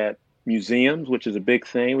look at museums, which is a big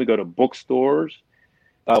thing. We go to bookstores.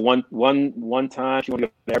 One time, she wanted to go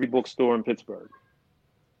to every bookstore in Pittsburgh.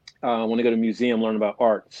 I want to go to a museum, learn about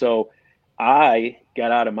art. So I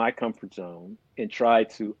got out of my comfort zone and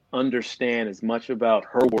tried to understand as much about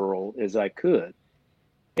her world as I could.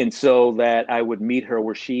 And so that I would meet her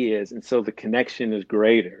where she is. And so the connection is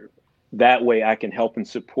greater. That way I can help and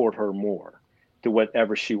support her more to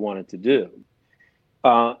whatever she wanted to do.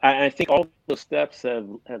 I think all those steps have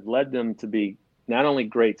led them to be not only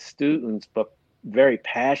great students, but very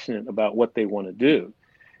passionate about what they want to do.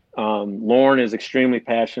 Lauren is extremely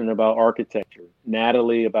passionate about architecture,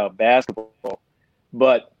 Natalie about basketball,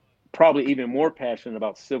 but probably even more passionate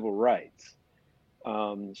about civil rights.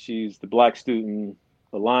 She's the Black Student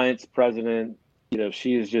Alliance president.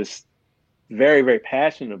 She is just very, very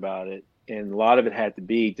passionate about it. And a lot of it had to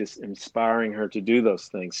be just inspiring her to do those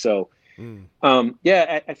things. So, Mm.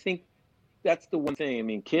 I think that's the one thing. I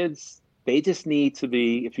mean, kids, they just need to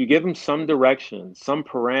be, if you give them some direction, some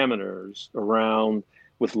parameters around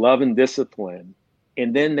with love and discipline,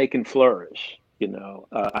 and then they can flourish.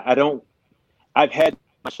 I don't, I've had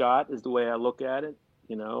my shot is the way I look at it.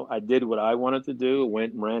 I did what I wanted to do,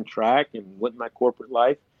 went and ran track and went in my corporate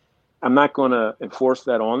life. I'm not going to enforce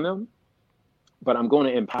that on them, but I'm going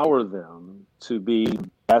to empower them to be the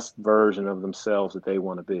best version of themselves that they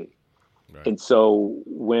want to be. Right. And so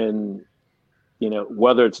when,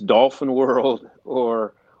 whether it's Dolphin World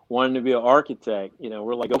or wanting to be an architect,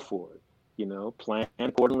 we're like, go for it, plan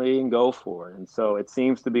accordingly and go for it. And so it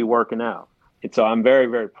seems to be working out. And so I'm very,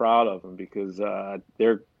 very proud of them because I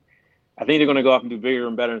think they're going to go off and do bigger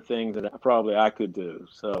and better things than probably I could do.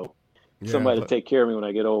 So Yeah. somebody to take care of me when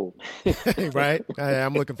I get old. Right.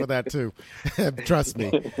 I'm looking for that too. Trust me.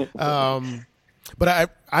 But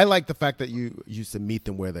I like the fact that you used to meet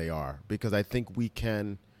them where they are, because I think we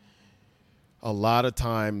can, a lot of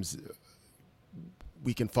times,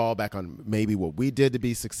 we can fall back on maybe what we did to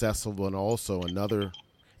be successful and also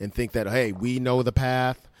and think that, hey, we know the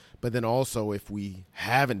path. But then also if we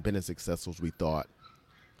haven't been as successful as we thought,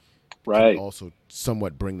 can Right. also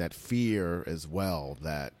somewhat bring that fear as well,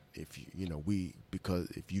 that if because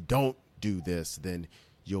if you don't do this, then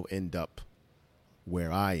you'll end up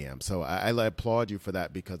where I am. So I applaud you for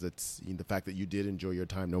that, because it's the fact that you did enjoy your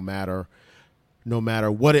time, no matter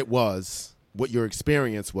what it was, what your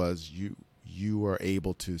experience was, you were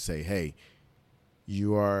able to say, hey,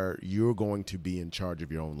 you're going to be in charge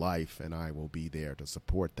of your own life, and I will be there to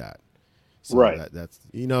support that. So Right. that's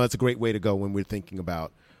a great way to go when we're thinking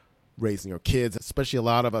about raising our kids, especially a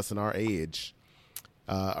lot of us in our age.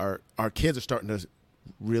 Our kids are starting to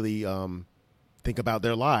really think about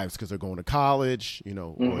their lives because they're going to college,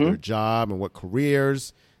 or their job and what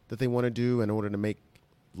careers that they want to do in order to make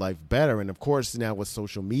life better. And of course, now with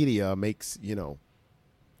social media makes,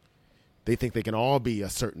 they think they can all be a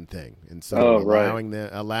certain thing. And so allowing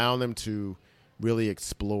them to really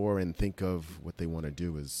explore and think of what they want to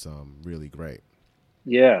do is really great.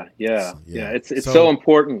 Yeah. It's so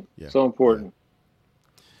important. Yeah, So important.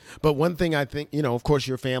 yeah. But one thing I think, of course,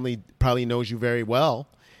 your family probably knows you very well.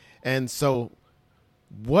 And so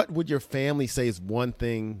what would your family say is one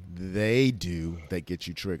thing they do that gets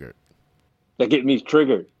you triggered? That get me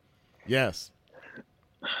triggered. Yes.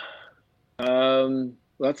 Well,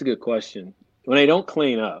 that's a good question. When they don't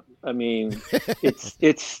clean up, I mean,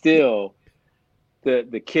 it's still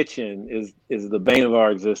the kitchen is the bane of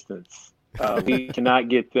our existence. We cannot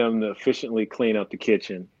get them to efficiently clean up the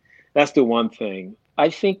kitchen. That's the one thing. I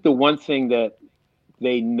think the one thing that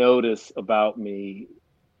they notice about me,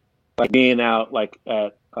 like being out like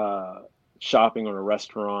at shopping or a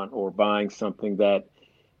restaurant or buying something, that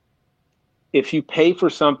if you pay for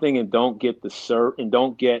something and don't get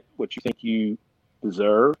what you think you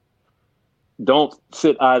deserve, don't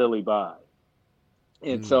sit idly by.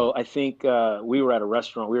 And so I think we were at a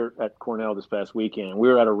restaurant. We were at Cornell this past weekend. We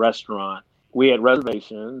were at a restaurant. We had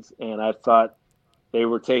reservations, and I thought they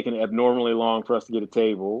were taking abnormally long for us to get a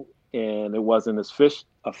table, and it wasn't as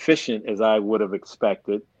efficient as I would have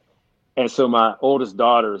expected. And so my oldest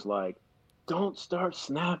daughter is like, "Don't start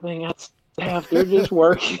snapping at staff. They're just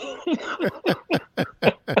working."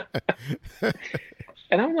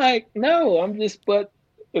 And I'm like, "No, but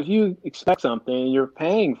if you expect something and you're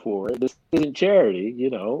paying for it, this isn't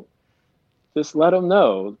charity, just let them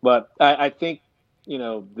know." But I think,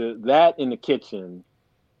 that in the kitchen,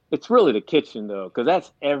 it's really the kitchen though, because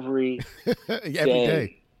that's every every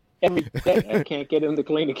day. Every day. I can't get them to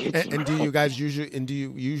clean the kitchen. And do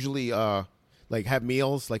you usually like have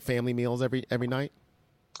meals, like family meals every night?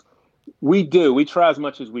 We do. We try as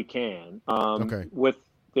much as we can. Okay. With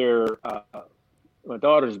their my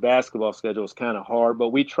daughter's basketball schedule is kind of hard, but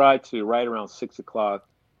we try to right around 6:00.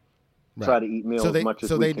 Right. Try to eat meals as much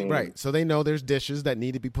as we can. Right. So they know there's dishes that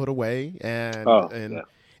need to be put away, and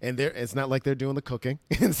it's not like they're doing the cooking,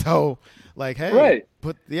 and so like, hey, right.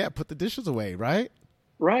 put the dishes away, right?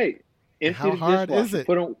 Right. How hard is it?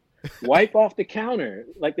 Put them, wipe off the counter,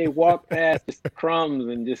 like they walk past just crumbs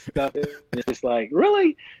and just stuff. And it's just like,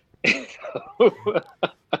 really?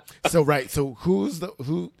 So right. So who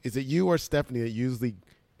is it? You or Stephanie that usually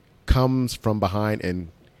comes from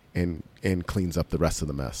behind and cleans up the rest of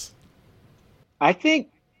the mess? I think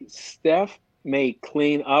Steph may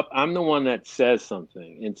clean up. I'm the one that says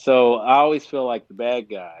something, and so I always feel like the bad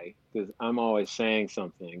guy because I'm always saying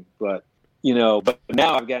something. But now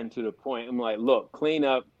I've gotten to the point. I'm like, look, clean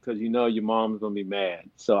up because your mom's gonna be mad.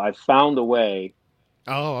 So I found a way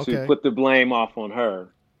to put the blame off on her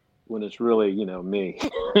when it's really me.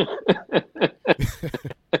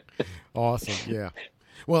 Awesome. Yeah.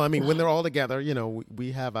 Well, I mean, when they're all together,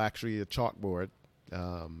 we have actually a chalkboard,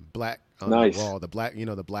 black on the wall, the black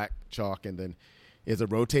chalk, and then is a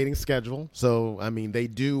rotating schedule. So, I mean, they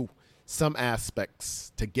do some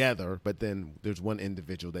aspects together, but then there's one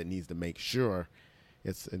individual that needs to make sure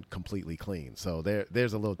it's completely clean. So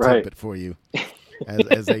there's a little tidbit for you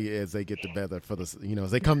as they get together for the,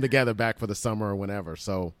 as they come together back for the summer or whenever.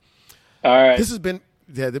 So, all right, this has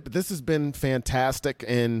been fantastic.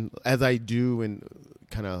 And as I do and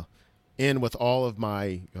kind of end with all of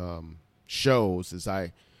my shows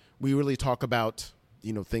we really talk about,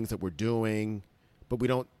 things that we're doing, but we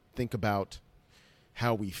don't think about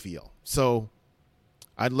how we feel. So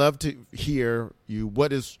I'd love to hear you.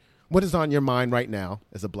 What is on your mind right now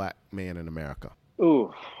as a black man in America?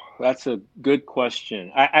 Ooh, that's a good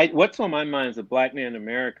question. What's on my mind as a black man in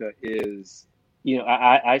America is,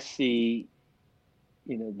 I see,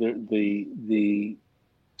 the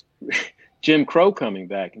Jim Crow coming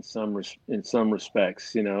back in some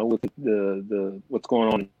respects, with the what's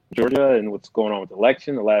going on in Georgia and what's going on with the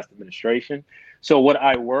election, the last administration. So what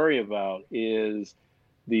I worry about is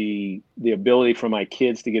the ability for my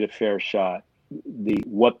kids to get a fair shot,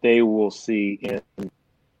 what they will see and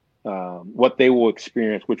what they will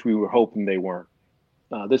experience, which we were hoping they weren't.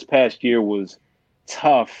 This past year was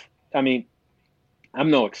tough. I mean, I'm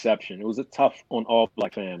no exception. It was tough on all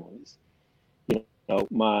black families.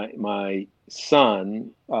 My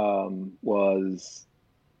son was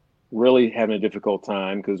really having a difficult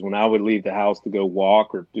time because when I would leave the house to go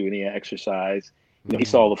walk or do any exercise, he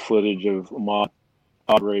saw the footage of Ahmaud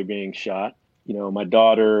Arbery being shot. My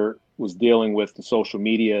daughter was dealing with the social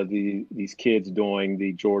media, these kids doing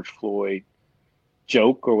the George Floyd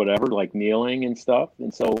joke or whatever, like kneeling and stuff.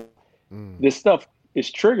 And so this stuff is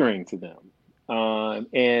triggering to them.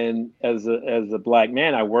 And as a black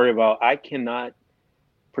man, I worry about, I cannot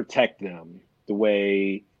protect them the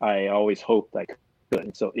way I always hoped I could.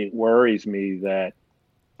 And so it worries me that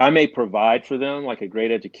I may provide for them like a great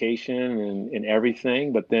education and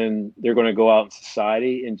everything, but then they're going to go out in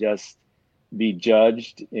society and just be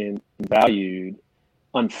judged and valued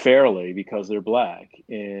unfairly because they're black.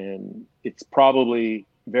 And it's probably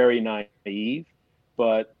very naive,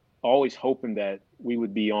 but always hoping that we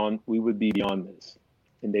would be beyond this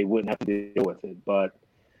and they wouldn't have to deal with it. But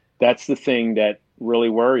that's the thing that really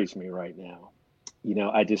worries me right now.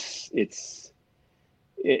 It's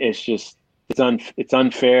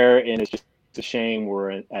unfair, and it's just a shame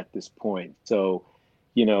we're at this point. So,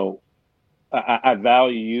 I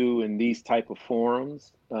value you in these type of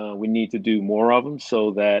forums. We need to do more of them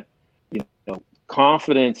so that,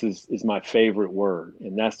 confidence is my favorite word.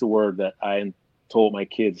 And that's the word that I told my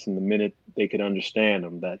kids from the minute they could understand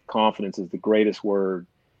them, that confidence is the greatest word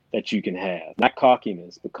that you can have. Not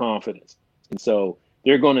cockiness, but confidence. And so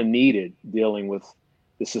they're going to need it dealing with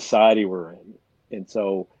the society we're in. And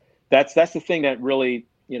so that's the thing that really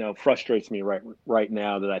frustrates me right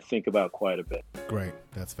now that I think about quite a bit. Great.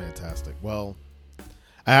 That's fantastic. Well,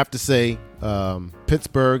 I have to say,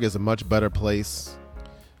 Pittsburgh is a much better place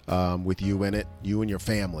with you in it, you and your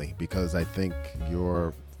family, because I think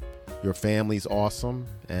your family's awesome,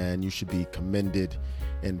 and you should be commended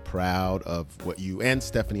and proud of what you and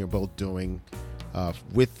Stephanie are both doing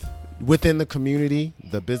within the community,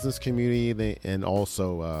 the business community, and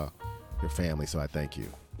also your family. So I thank you.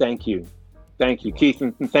 Thank you, Keith,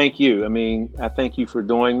 and thank you. I mean, I thank you for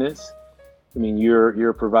doing this. I mean,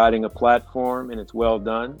 you're providing a platform, and it's well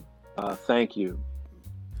done. Thank you.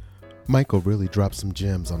 Michael really dropped some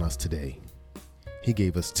gems on us today. He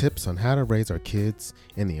gave us tips on how to raise our kids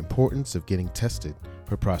and the importance of getting tested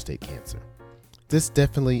for prostate cancer. This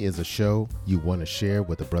definitely is a show you want to share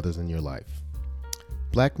with the brothers in your life.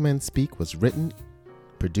 Black Men Speak was written,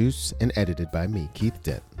 produced, and edited by me, Keith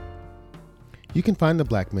Dent. You can find the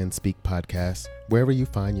Black Men Speak podcast wherever you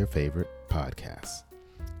find your favorite podcasts.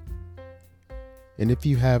 And if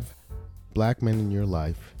you have black men in your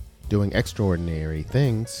life doing extraordinary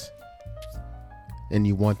things and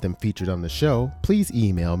you want them featured on the show, please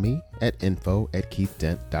email me at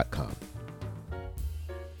info@keithdent.com.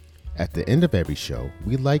 At the end of every show,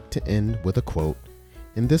 we like to end with a quote,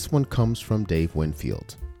 and this one comes from Dave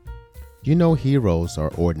Winfield. You know, heroes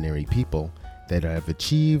are ordinary people that have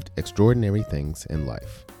achieved extraordinary things in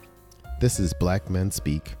life. This is Black Men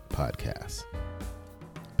Speak podcast.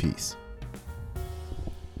 Peace.